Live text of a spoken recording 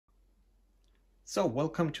So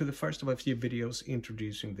welcome to the first of a few videos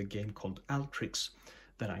introducing the game called Altrix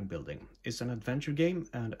that I'm building. It's an adventure game,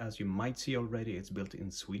 and as you might see already, it's built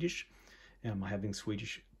in Swedish. I'm having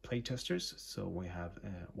Swedish playtesters, so we have,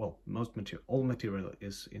 all material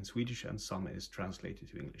is in Swedish and some is translated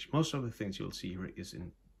to English. Most of the things you'll see here is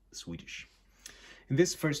in Swedish. In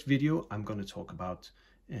this first video, I'm going to talk about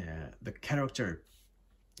the character.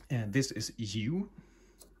 This is you.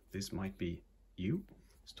 This might be you,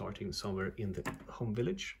 starting somewhere in the home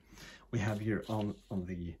village. We have here on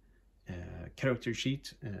the character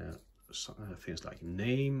sheet things like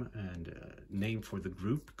name and name for the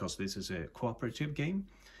group, because this is a cooperative game.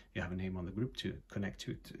 You have a name on the group to connect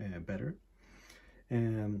to it better.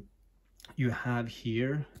 You have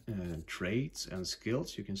here traits and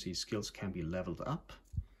skills. You can see skills can be leveled up.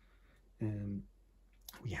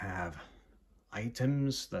 We have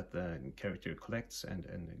items that the character collects and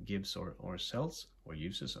gives or sells or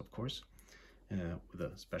uses, of course, with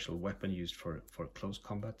a special weapon used for close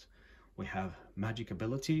combat. We have magic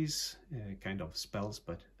abilities, kind of spells,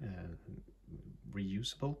 but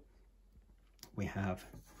reusable. We have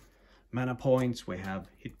mana points, we have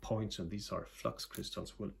hit points, and these are flux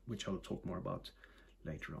crystals, which I'll talk more about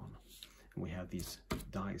later on. And we have these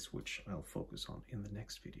dice, which I'll focus on in the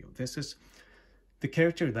next video. This is the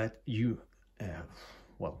character that you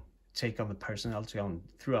take on the personality on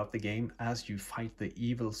throughout the game as you fight the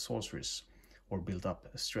evil sorceress, or build up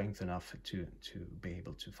strength enough to be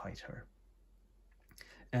able to fight her.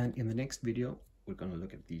 And in the next video, we're going to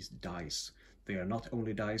look at these dice. They are not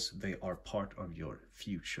only dice, they are part of your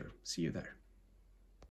future. See you there.